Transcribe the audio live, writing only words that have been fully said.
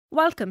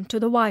Welcome to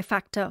the Why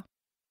Factor,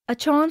 a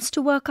chance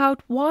to work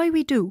out why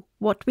we do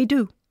what we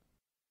do.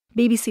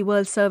 BBC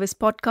World Service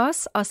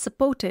podcasts are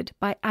supported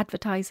by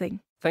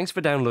advertising. Thanks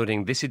for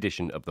downloading this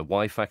edition of the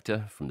Why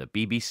Factor from the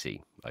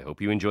BBC. I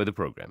hope you enjoy the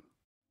programme.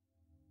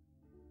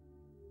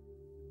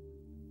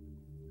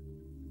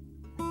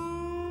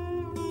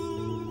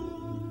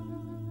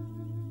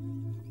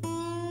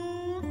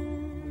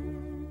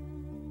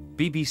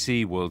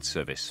 BBC World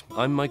Service.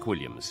 I'm Mike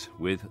Williams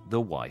with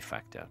the Why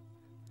Factor.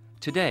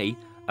 Today,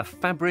 a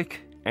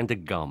fabric and a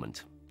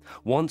garment.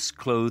 Once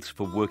clothes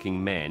for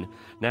working men,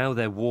 now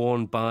they're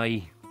worn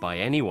by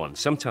anyone.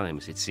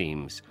 Sometimes, it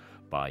seems,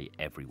 by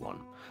everyone.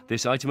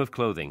 This item of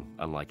clothing,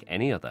 unlike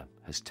any other,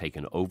 has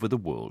taken over the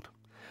world.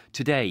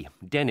 Today,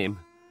 denim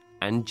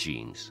and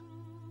jeans.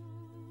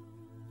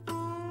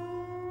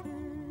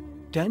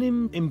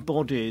 Denim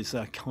embodies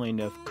a kind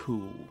of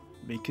cool,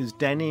 because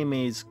denim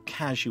is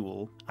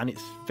casual and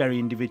it's very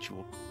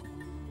individual.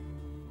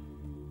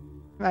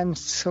 I'm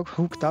so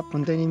hooked up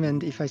on denim,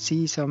 and if I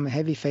see some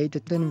heavy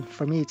faded denim,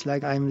 for me it's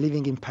like I'm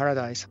living in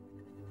paradise.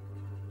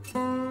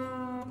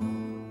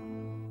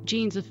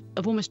 Jeans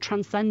have almost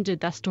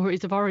transcended their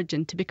stories of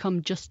origin to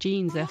become just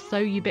jeans. They're so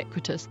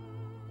ubiquitous.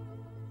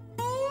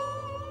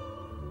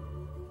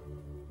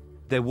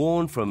 They're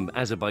worn from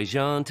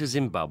Azerbaijan to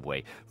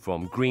Zimbabwe,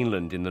 from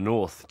Greenland in the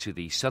north to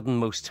the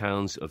southernmost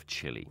towns of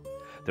Chile.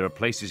 There are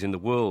places in the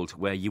world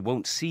where you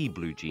won't see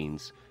blue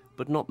jeans,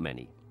 but not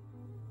many.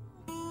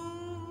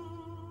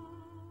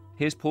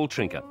 Here's Paul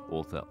Trinker,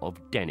 author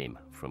of Denim,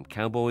 From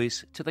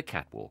Cowboys to the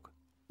Catwalk.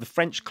 The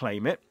French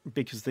claim it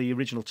because the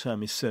original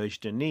term is serge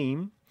de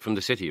Nîmes. From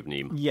the city of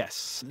Nîmes.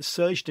 Yes,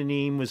 serge de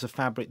Nîmes was a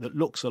fabric that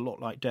looks a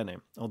lot like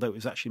denim, although it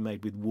was actually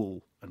made with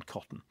wool and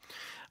cotton.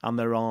 And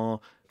there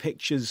are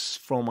pictures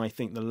from, I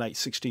think, the late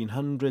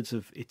 1600s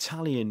of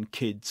Italian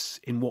kids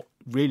in what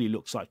really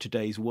looks like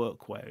today's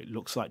workwear. It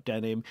looks like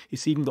denim.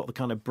 It's even got the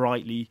kind of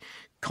brightly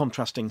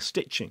contrasting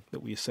stitching that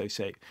we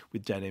associate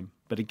with denim.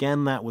 But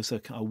again, that was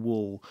a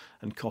wool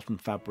and cotton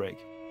fabric.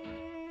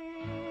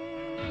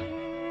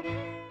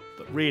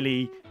 But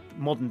really,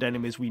 modern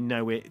denim as we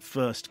know it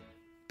first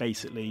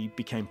basically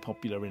became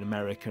popular in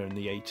America in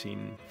the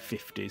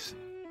 1850s.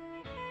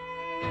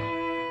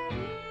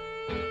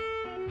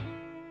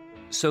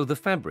 So the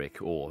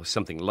fabric, or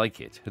something like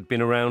it, had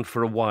been around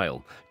for a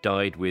while,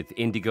 dyed with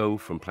indigo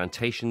from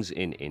plantations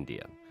in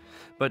India.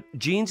 But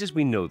jeans as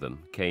we know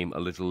them came a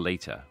little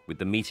later, with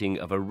the meeting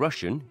of a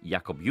Russian,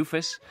 Jakob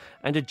Eufes,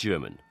 and a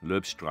German,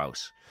 Loeb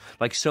Strauss.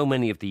 Like so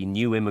many of the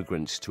new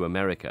immigrants to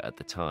America at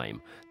the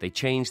time, they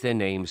changed their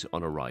names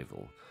on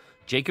arrival.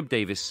 Jacob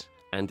Davis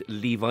and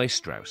Levi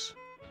Strauss.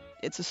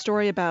 It's a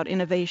story about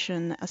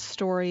innovation, a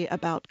story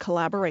about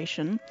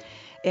collaboration,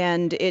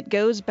 and it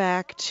goes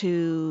back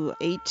to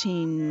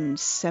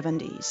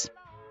 1870s.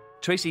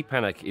 Tracy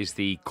Panak is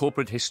the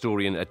corporate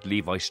historian at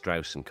Levi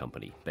Strauss &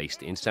 Company,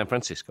 based in San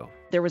Francisco.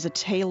 There was a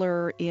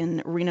tailor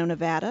in Reno,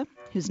 Nevada,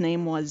 whose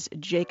name was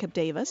Jacob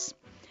Davis,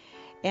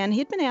 and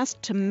he'd been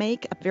asked to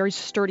make a very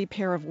sturdy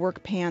pair of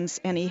work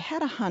pants, and he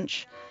had a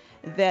hunch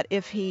that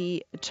if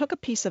he took a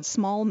piece of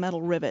small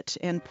metal rivet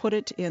and put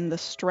it in the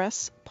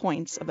stress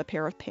points of a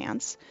pair of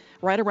pants,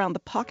 right around the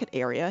pocket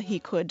area, he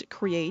could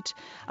create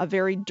a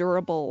very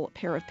durable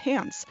pair of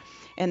pants.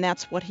 And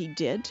that's what he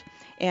did.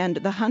 And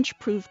the hunch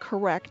proved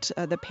correct.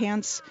 The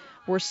pants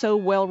were so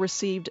well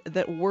received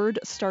that word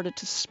started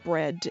to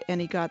spread,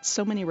 and he got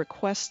so many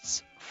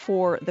requests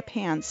for the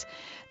pants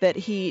that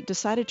he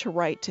decided to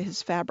write to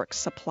his fabric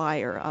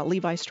supplier,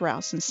 Levi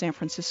Strauss in San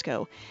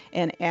Francisco,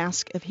 and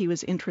ask if he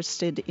was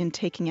interested in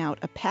taking out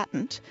a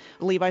patent.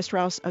 Levi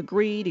Strauss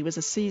agreed. He was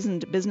a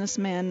seasoned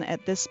businessman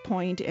at this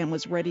point and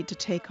was ready to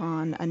take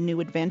on a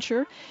new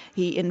adventure.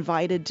 He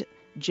invited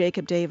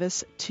Jacob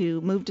Davis to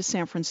move to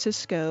San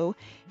Francisco,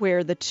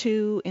 where the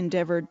two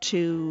endeavored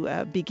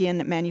to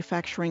begin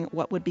manufacturing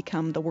what would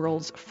become the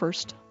world's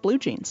first blue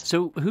jeans.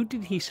 So who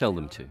did he sell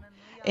them to?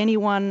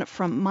 Anyone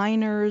from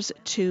miners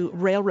to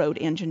railroad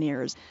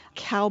engineers,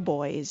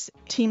 cowboys,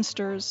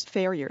 teamsters,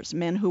 farriers,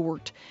 men who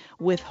worked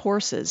with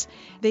horses.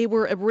 They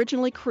were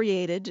originally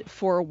created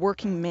for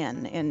working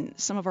men, and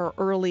some of our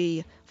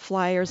early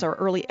flyers, our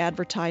early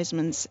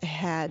advertisements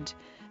had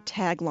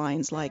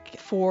taglines like,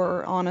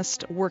 "For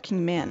honest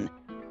working men."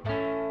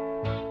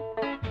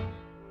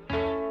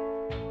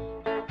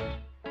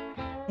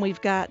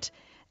 We've got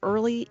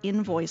early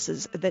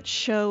invoices that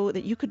show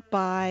that you could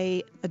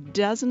buy a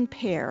dozen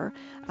pair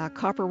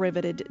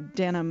copper-riveted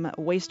denim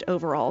waist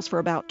overalls for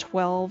about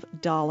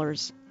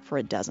 $12 for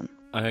a dozen.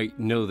 I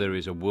know there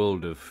is a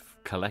world of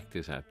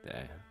collectors out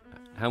there.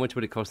 How much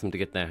would it cost them to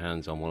get their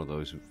hands on one of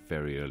those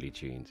very early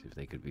jeans if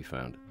they could be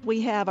found?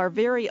 We have our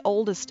very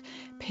oldest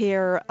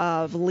pair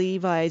of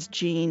Levi's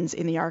jeans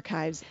in the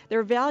archives.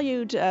 They're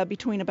valued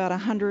between about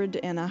 $100,000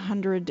 and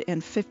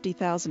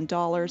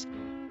 $150,000.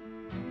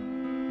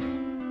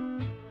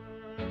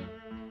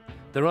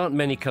 There aren't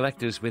many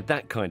collectors with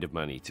that kind of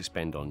money to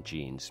spend on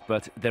jeans,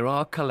 but there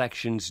are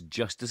collections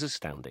just as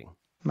astounding.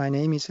 My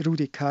name is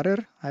Rudi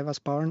Karrer. I was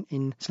born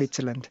in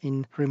Switzerland,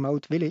 in a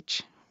remote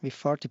village with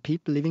 40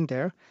 people living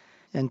there.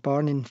 and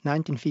born in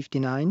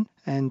 1959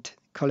 and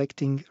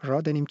collecting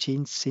raw denim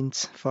jeans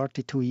since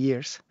 42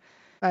 years.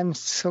 I'm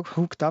so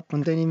hooked up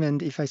on denim,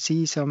 and if I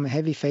see some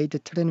heavy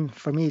faded denim,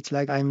 for me it's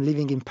like I'm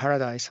living in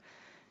paradise.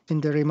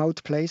 In the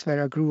remote place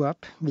where I grew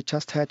up, we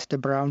just had the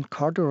brown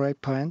corduroy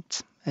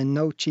pants and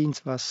no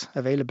jeans was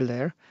available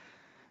there.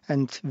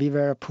 And we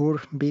were a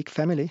poor, big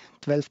family,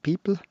 12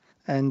 people,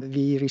 and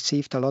we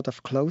received a lot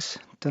of clothes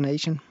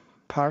donation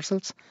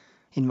parcels.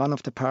 In one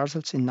of the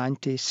parcels in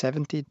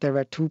 1970, there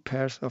were 2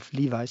 pairs of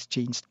Levi's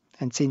jeans.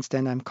 And since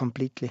then, I'm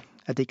completely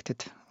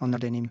addicted on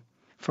denim.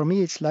 For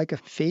me, it's like a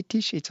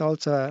fetish. It's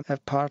also a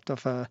part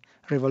of a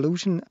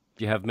revolution.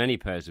 You have many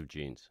pairs of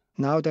jeans.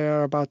 Now there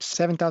are about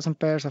 7,000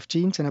 pairs of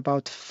jeans and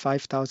about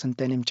 5,000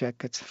 denim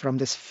jackets from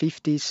the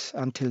 50s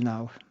until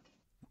now.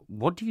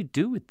 What do you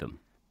do with them?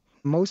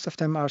 Most of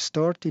them are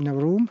stored in a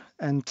room,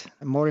 and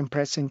more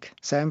impressive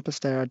samples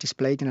they are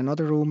displayed in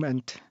another room.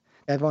 And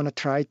I want to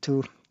try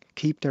to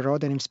keep the raw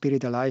denim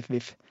spirit alive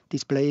with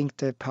displaying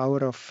the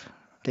power of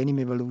denim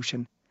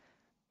evolution.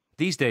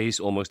 These days,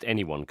 almost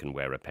anyone can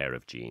wear a pair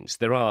of jeans.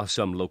 There are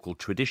some local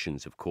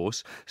traditions, of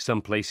course,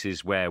 some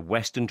places where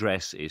Western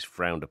dress is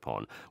frowned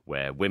upon,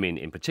 where women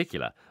in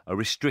particular are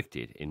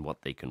restricted in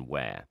what they can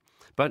wear.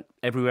 But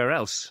everywhere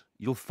else,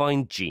 you'll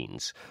find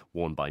jeans,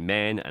 worn by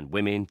men and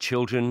women,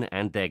 children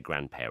and their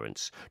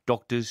grandparents,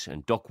 doctors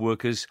and dock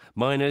workers,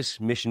 miners,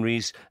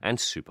 missionaries and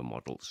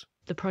supermodels.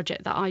 The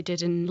project that I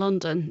did in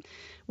London,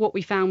 what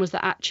we found was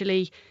that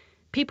actually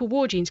people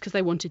wore jeans because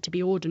they wanted to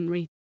be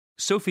ordinary.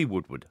 Sophie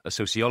Woodward, a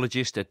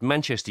sociologist at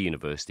Manchester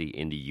University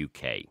in the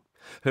UK.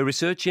 Her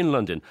research in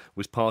London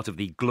was part of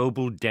the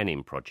Global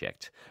Denim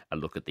Project, a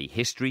look at the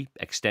history,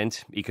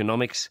 extent,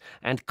 economics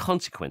and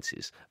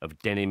consequences of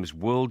denim's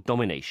world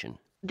domination.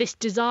 This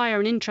desire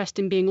and interest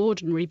in being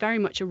ordinary very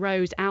much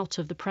arose out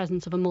of the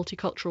presence of a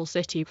multicultural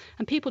city,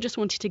 and people just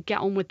wanted to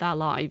get on with their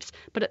lives.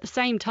 But at the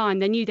same time,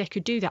 they knew they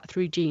could do that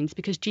through jeans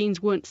because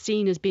jeans weren't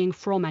seen as being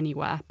from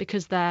anywhere.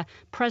 Because they're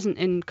present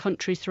in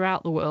countries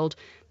throughout the world,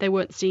 they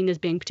weren't seen as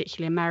being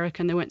particularly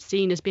American, they weren't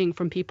seen as being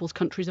from people's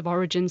countries of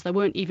origins, they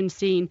weren't even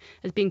seen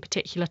as being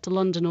particular to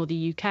London or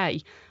the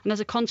UK. And as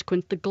a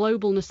consequence, the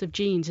globalness of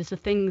jeans is the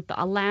thing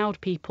that allowed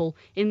people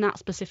in that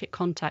specific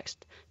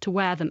context to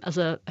wear them as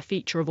a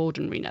feature of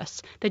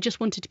ordinariness. They just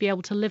wanted to be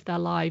able to live their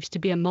lives, to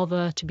be a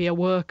mother, to be a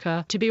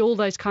worker, to be all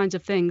those kinds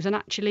of things. And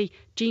actually,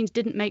 jeans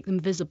didn't make them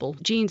visible.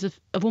 Jeans have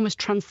almost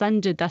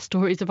transcended their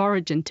stories of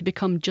origin to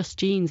become just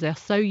jeans. They're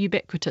so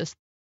ubiquitous.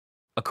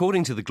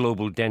 According to the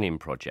Global Denim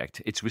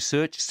Project, its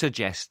research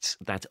suggests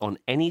that on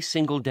any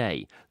single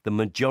day, the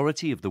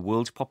majority of the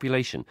world's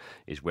population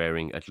is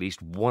wearing at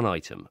least one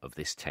item of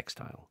this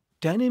textile.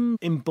 Denim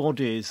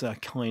embodies a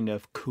kind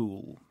of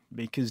cool,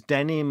 because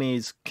denim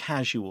is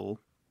casual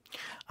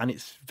and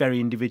it's very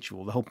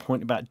individual. The whole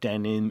point about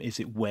denim is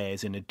it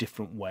wears in a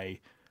different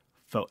way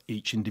for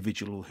each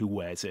individual who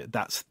wears it.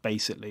 That's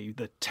basically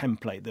the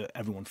template that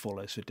everyone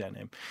follows for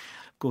denim.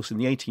 Of course, in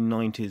the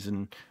 1890s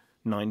and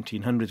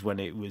 1900s, when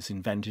it was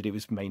invented, it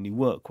was mainly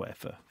workwear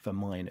for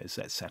miners,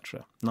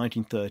 etc.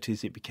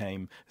 1930s, it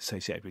became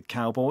associated with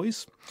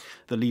cowboys.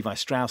 The Levi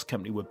Strauss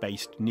company were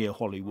based near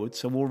Hollywood,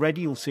 so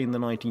already you'll see in the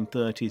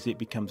 1930s it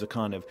becomes a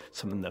kind of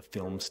something that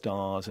film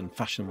stars and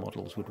fashion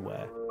models would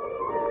wear.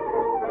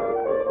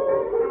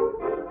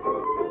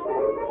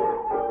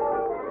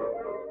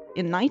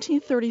 In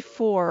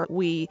 1934,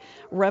 we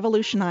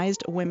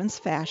revolutionized women's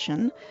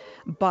fashion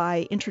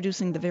by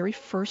introducing the very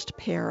first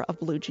pair of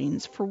blue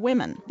jeans for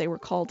women. They were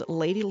called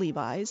Lady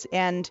Levi's,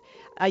 and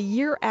a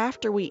year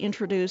after we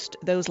introduced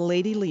those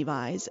Lady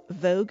Levi's,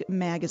 Vogue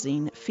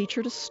magazine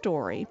featured a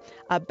story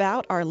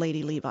about our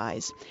Lady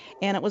Levi's,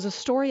 and it was a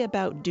story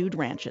about dude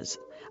ranches,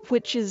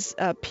 which is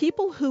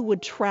people who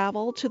would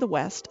travel to the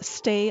West,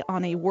 stay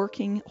on a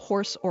working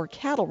horse or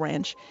cattle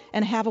ranch,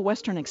 and have a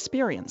Western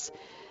experience.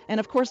 And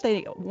of course,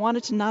 they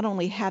wanted to not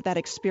only have that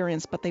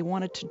experience, but they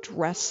wanted to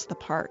dress the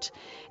part.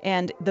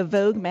 And the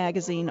Vogue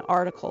magazine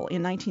article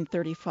in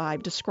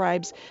 1935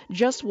 describes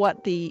just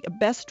what the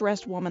best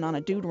dressed woman on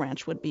a dude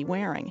ranch would be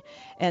wearing.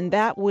 And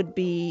that would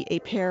be a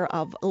pair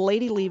of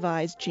Lady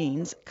Levi's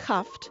jeans,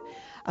 cuffed,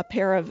 a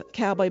pair of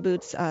cowboy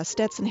boots,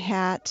 Stetson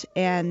hat,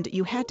 and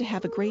you had to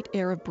have a great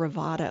air of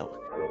bravado.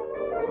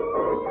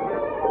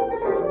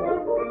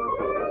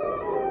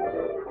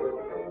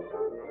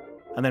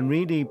 And then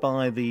really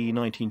by the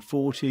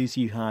 1940s,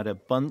 you had a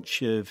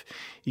bunch of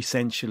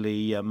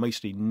essentially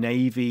mostly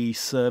Navy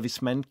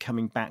servicemen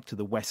coming back to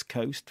the West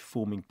Coast,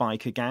 forming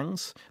biker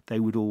gangs. They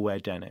would all wear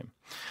denim.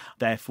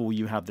 Therefore,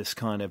 you have this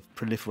kind of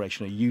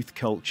proliferation of youth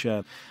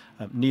culture.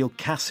 Neil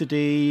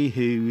Cassidy,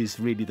 who is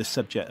really the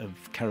subject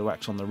of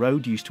Kerouac's On the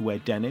Road, used to wear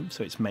denim,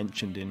 so it's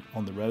mentioned in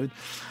On the Road.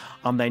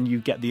 And then you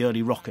get the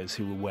early rockers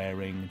who were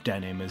wearing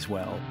denim as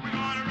well. We're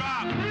gonna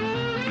rock.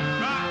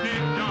 Rock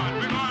it, John.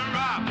 We're gonna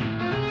rock.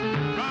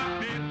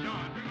 Rock it,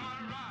 John. We're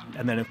gonna rock.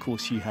 And then, of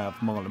course, you have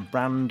Marlon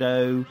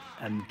Brando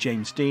and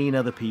James Dean,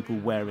 other people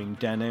wearing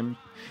denim.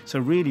 So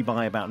really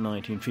by about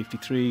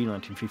 1953,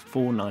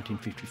 1954,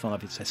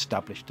 1955, it's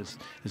established as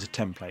a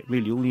template.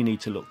 Really, all you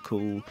need to look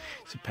cool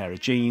is a pair of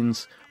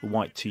jeans, a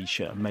white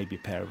T-shirt, and maybe a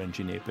pair of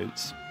engineer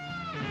boots.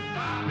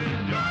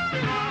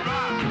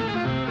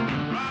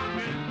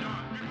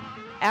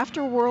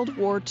 After World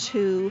War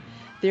II,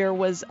 there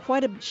was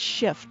quite a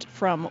shift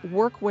from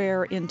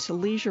workwear into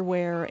leisure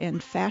wear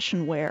and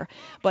fashion wear,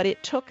 but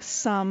it took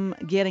some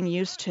getting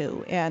used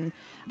to. And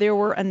there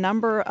were a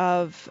number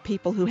of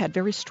people who had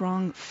very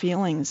strong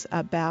feelings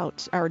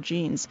about our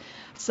jeans.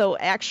 So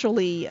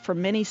actually, for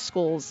many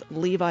schools,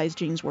 Levi's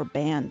jeans were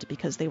banned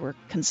because they were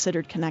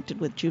considered connected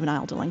with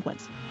juvenile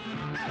delinquents.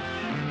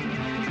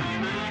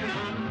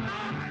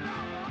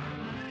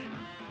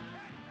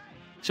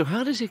 So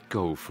how does it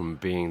go from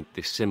being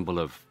this symbol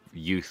of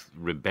youth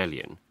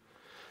rebellion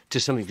to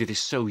something that is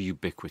so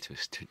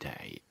ubiquitous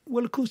today?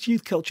 Well, of course,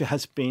 youth culture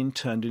has been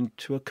turned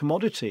into a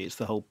commodity. It's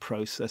the whole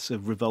process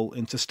of revolt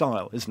into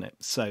style, isn't it?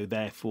 So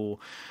therefore,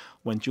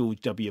 when George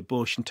W.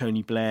 Bush and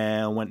Tony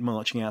Blair went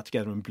marching out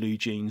together in blue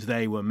jeans,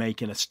 they were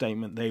making a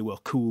statement. They were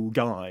cool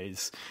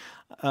guys.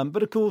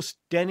 But of course,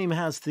 denim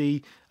has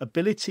the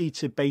ability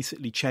to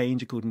basically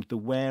change according to the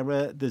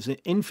wearer. There's an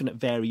infinite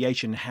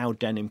variation in how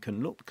denim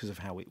can look because of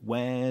how it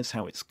wears,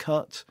 how it's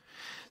cut.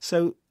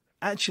 So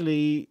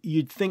actually,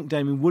 you'd think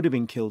denim would have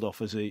been killed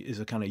off as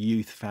a kind of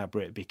youth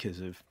fabric because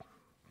of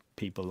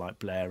people like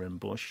Blair and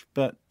Bush.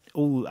 But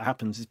all that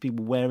happens is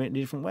people wear it in a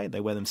different way.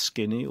 They wear them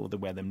skinny or they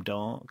wear them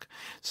dark.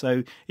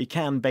 So it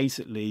can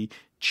basically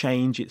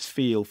change its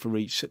feel for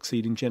each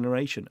succeeding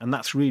generation. And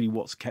that's really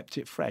what's kept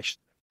it fresh.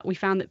 We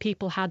found that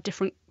people had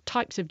different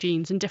types of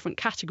jeans and different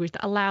categories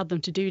that allowed them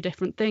to do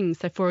different things.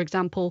 So, for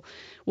example,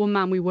 one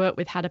man we worked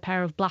with had a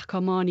pair of black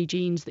Armani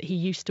jeans that he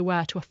used to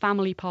wear to a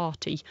family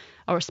party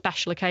or a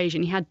special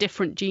occasion. He had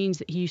different jeans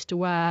that he used to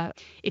wear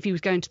if he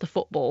was going to the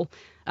football,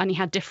 and he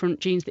had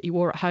different jeans that he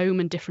wore at home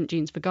and different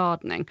jeans for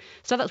gardening.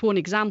 So that's one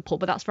example,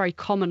 but that's very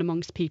common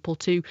amongst people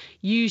to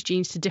use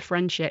jeans to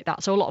differentiate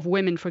that. So a lot of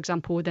women, for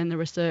example, within the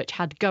research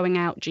had going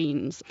out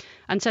jeans.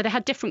 And so they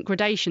had different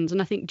gradations,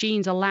 and I think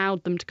jeans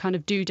allowed them to kind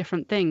of do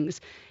different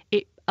things.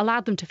 It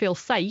allowed them to feel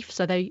safe,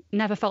 so they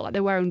never felt like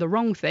they were wearing the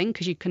wrong thing,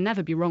 because you can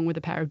never be wrong with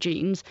a pair of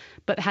jeans,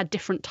 but they had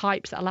different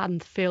types that allowed them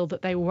to feel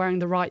that they were wearing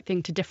the right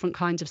thing to different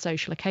kinds of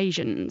social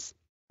occasions.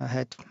 I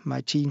had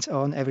my jeans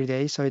on every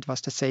day, so it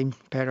was the same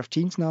pair of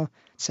jeans now,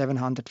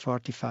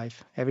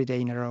 745 every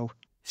day in a row.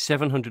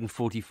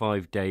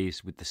 745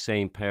 days with the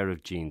same pair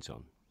of jeans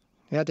on?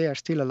 Yeah, they are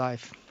still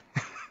alive.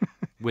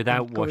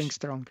 Without going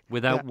strong.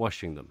 Without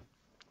washing them?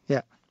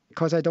 Yeah,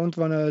 because I don't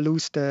want to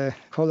lose the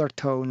color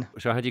tone.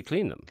 So how do you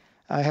clean them?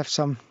 I have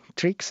some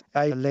tricks.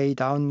 I lay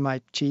down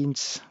my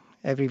jeans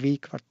every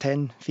week for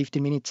 10-15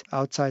 minutes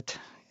outside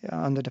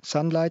under the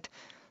sunlight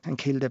and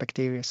kill the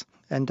bacteria.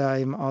 And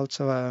I'm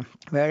also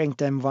wearing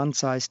them one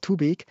size too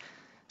big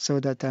so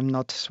that I'm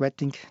not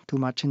sweating too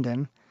much in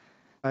them.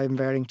 I'm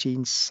wearing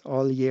jeans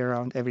all year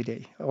round, every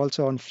day.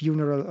 Also on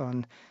funeral,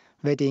 on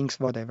weddings,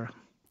 whatever.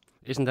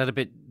 Isn't that a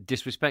bit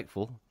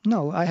disrespectful?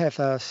 No, I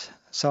have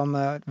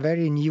some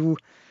very new,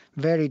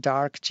 very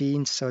dark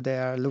jeans, so they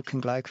are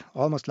looking like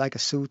almost like a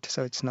suit,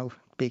 so it's no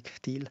big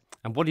deal.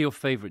 And what are your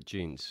favourite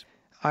jeans?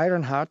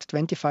 Ironheart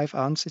 25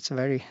 ounce. It's a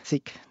very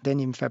thick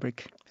denim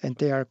fabric, and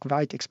they are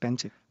quite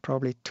expensive,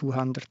 probably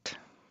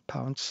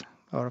 £200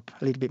 or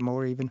a little bit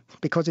more even,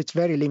 because it's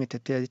very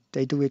limited.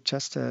 They do it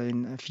just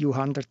in a few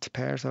hundred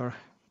pairs, or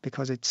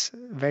because it's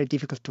very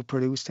difficult to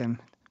produce them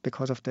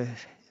because of the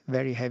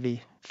very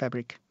heavy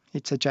fabric.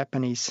 It's a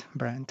Japanese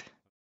brand.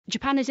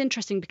 Japan is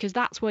interesting because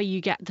that's where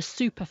you get the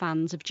super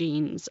fans of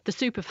jeans. The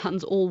super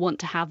fans all want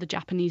to have the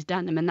Japanese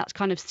denim, and that's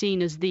kind of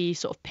seen as the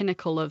sort of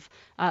pinnacle of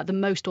the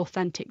most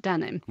authentic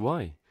denim.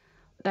 Why?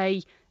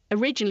 They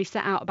originally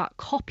set out about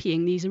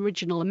copying these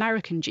original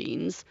American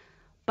jeans,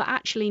 but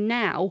actually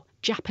now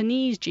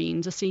Japanese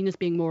jeans are seen as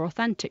being more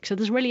authentic. So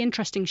there's a really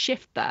interesting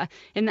shift there,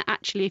 in that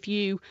actually if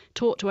you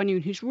talk to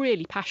anyone who's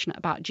really passionate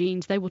about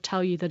jeans, they will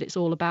tell you that it's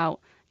all about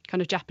kind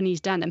of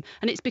Japanese denim,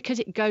 and it's because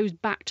it goes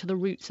back to the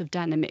roots of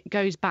denim. It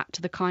goes back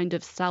to the kind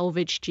of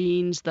selvage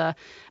jeans, the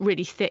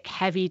really thick,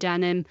 heavy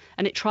denim,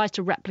 and it tries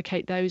to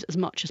replicate those as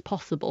much as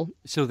possible.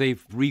 So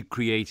they've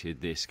recreated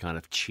this kind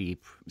of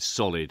cheap,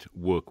 solid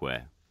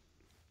workwear?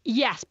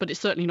 Yes, but it's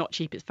certainly not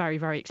cheap. It's very,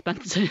 very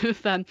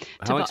expensive.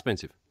 How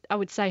expensive? I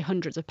would say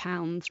hundreds of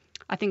pounds.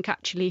 I think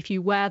actually if you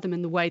wear them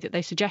in the way that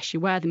they suggest you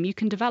wear them, you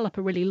can develop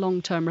a really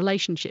long-term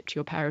relationship to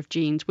your pair of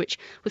jeans, which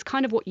was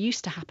kind of what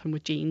used to happen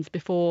with jeans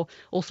before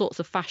all sorts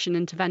of fashion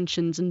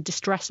interventions and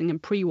distressing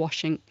and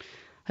pre-washing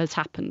has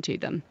happened to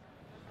them.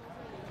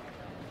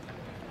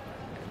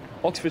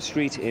 Oxford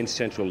Street in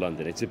central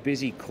London. It's a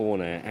busy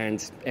corner,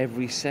 and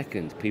every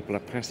second people are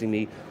passing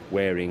me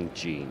wearing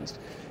jeans.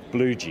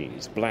 Blue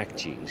jeans, black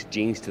jeans,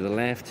 jeans to the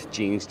left,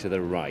 jeans to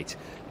the right.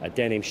 A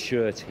denim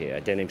shirt here,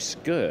 a denim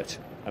skirt.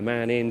 A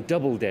man in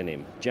double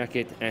denim,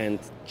 jacket and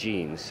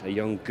jeans. A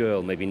young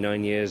girl, maybe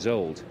 9 years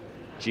old.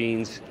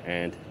 Jeans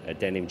and a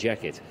denim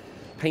jacket.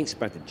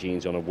 paint-spattered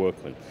jeans on a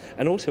workman.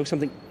 And also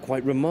something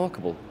quite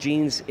remarkable,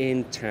 jeans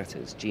in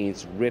tatters,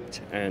 jeans ripped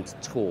and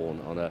torn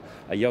on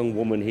a young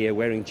woman here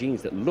wearing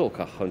jeans that look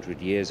 100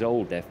 years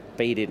old. They're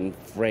faded and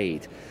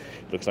frayed.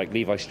 Looks like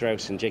Levi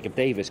Strauss and Jacob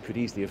Davis could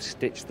easily have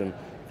stitched them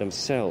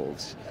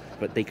themselves,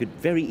 but they could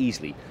very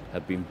easily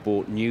have been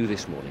bought new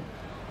this morning.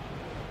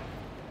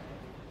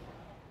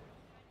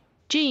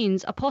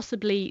 Jeans are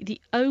possibly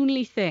the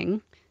only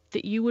thing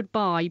that you would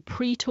buy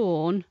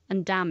pre-torn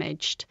and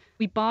damaged.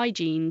 We buy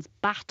jeans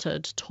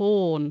battered,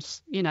 torn,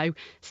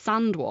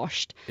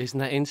 sand-washed. Isn't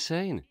that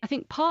insane? I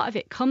think part of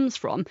it comes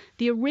from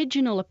the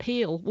original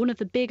appeal. One of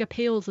the big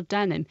appeals of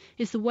denim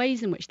is the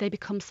ways in which they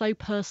become so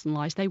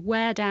personalised. They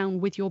wear down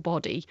with your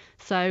body.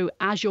 So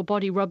as your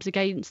body rubs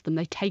against them,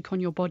 they take on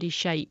your body's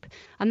shape.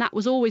 And that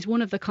was always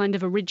one of the kind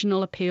of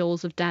original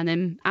appeals of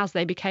denim as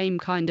they became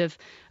kind of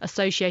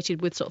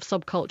associated with sort of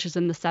subcultures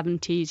in the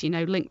 70s,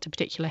 linked to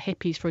particular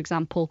hippies, for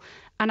example.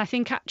 And I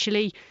think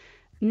actually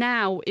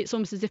now it's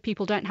almost as if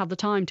people don't have the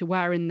time to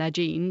wear in their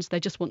jeans. They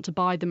just want to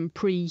buy them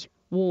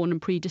pre-worn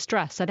and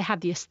pre-distressed. So they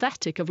have the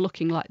aesthetic of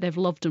looking like they've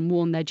loved and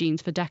worn their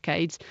jeans for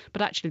decades,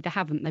 but actually they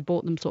haven't. They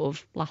bought them sort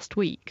of last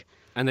week.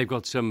 And they've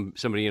got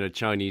somebody in a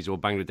Chinese or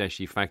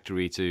Bangladeshi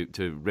factory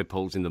to rip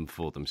holes in them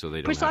for them so they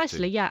don't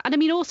Precisely, have to. yeah. And I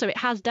mean, also it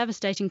has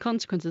devastating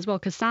consequences as well,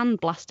 because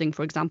sandblasting,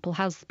 for example,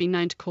 has been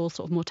known to cause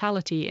sort of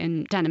mortality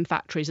in denim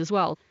factories as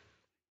well.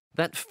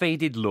 That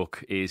faded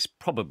look is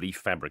probably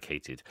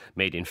fabricated,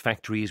 made in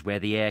factories where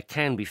the air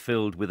can be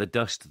filled with a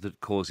dust that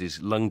causes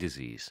lung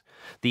disease.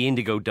 The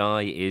indigo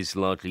dye is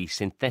largely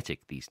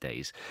synthetic these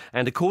days,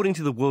 and according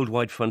to the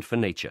Worldwide Fund for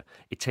Nature,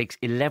 it takes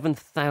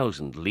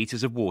 11,000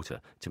 litres of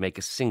water to make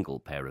a single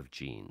pair of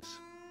jeans.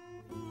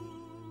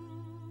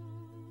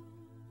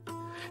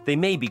 They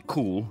may be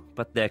cool,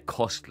 but they're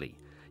costly.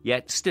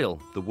 Yet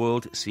still, the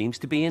world seems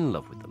to be in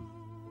love with them.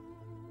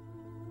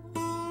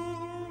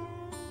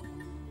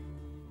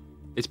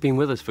 It's been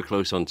with us for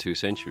close on 2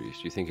 centuries.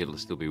 Do you think it'll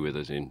still be with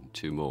us in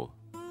 2 more?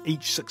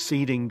 Each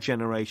succeeding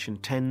generation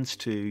tends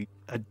to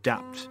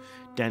adapt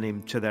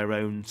denim to their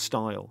own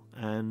style.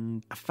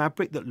 And a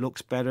fabric that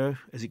looks better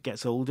as it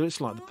gets older, it's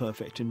like the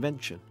perfect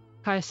invention.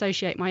 I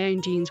associate my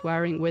own jeans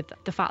wearing with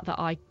the fact that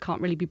I can't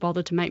really be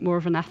bothered to make more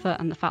of an effort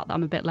and the fact that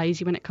I'm a bit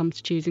lazy when it comes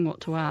to choosing what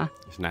to wear.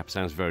 Snap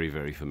sounds very,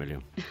 very familiar.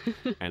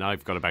 And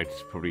I've got about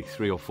probably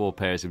 3 or 4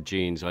 pairs of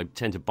jeans. I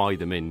tend to buy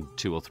them in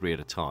 2 or 3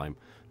 at a time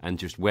and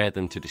just wear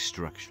them to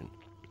destruction.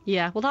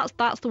 Yeah, well,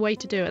 that's the way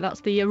to do it. That's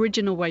the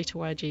original way to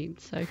wear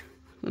jeans. So,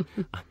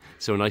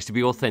 so nice to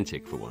be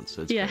authentic for once.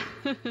 That's yeah.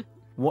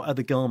 What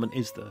other garment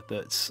is there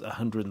that's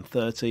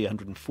 130,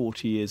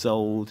 140 years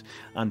old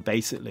and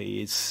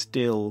basically is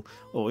still,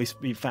 or is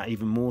in fact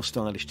even more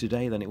stylish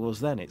today than it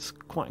was then? It's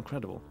quite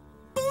incredible.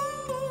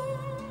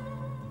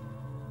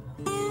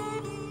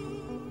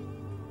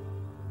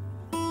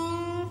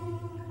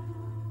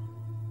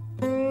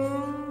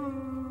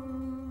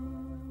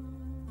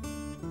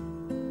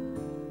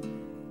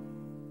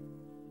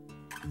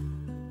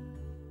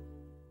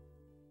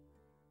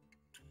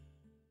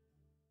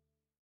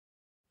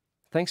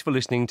 Thanks for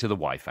listening to The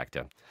Y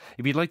Factor.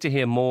 If you'd like to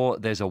hear more,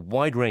 there's a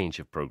wide range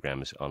of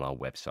programmes on our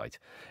website.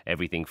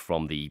 Everything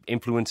from the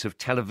influence of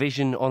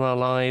television on our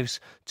lives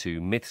to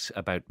myths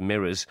about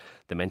mirrors,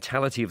 the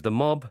mentality of the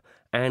mob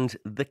and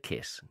the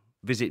kiss.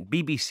 Visit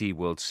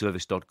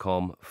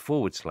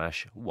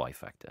bbcworldservice.com/Y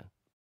Factor.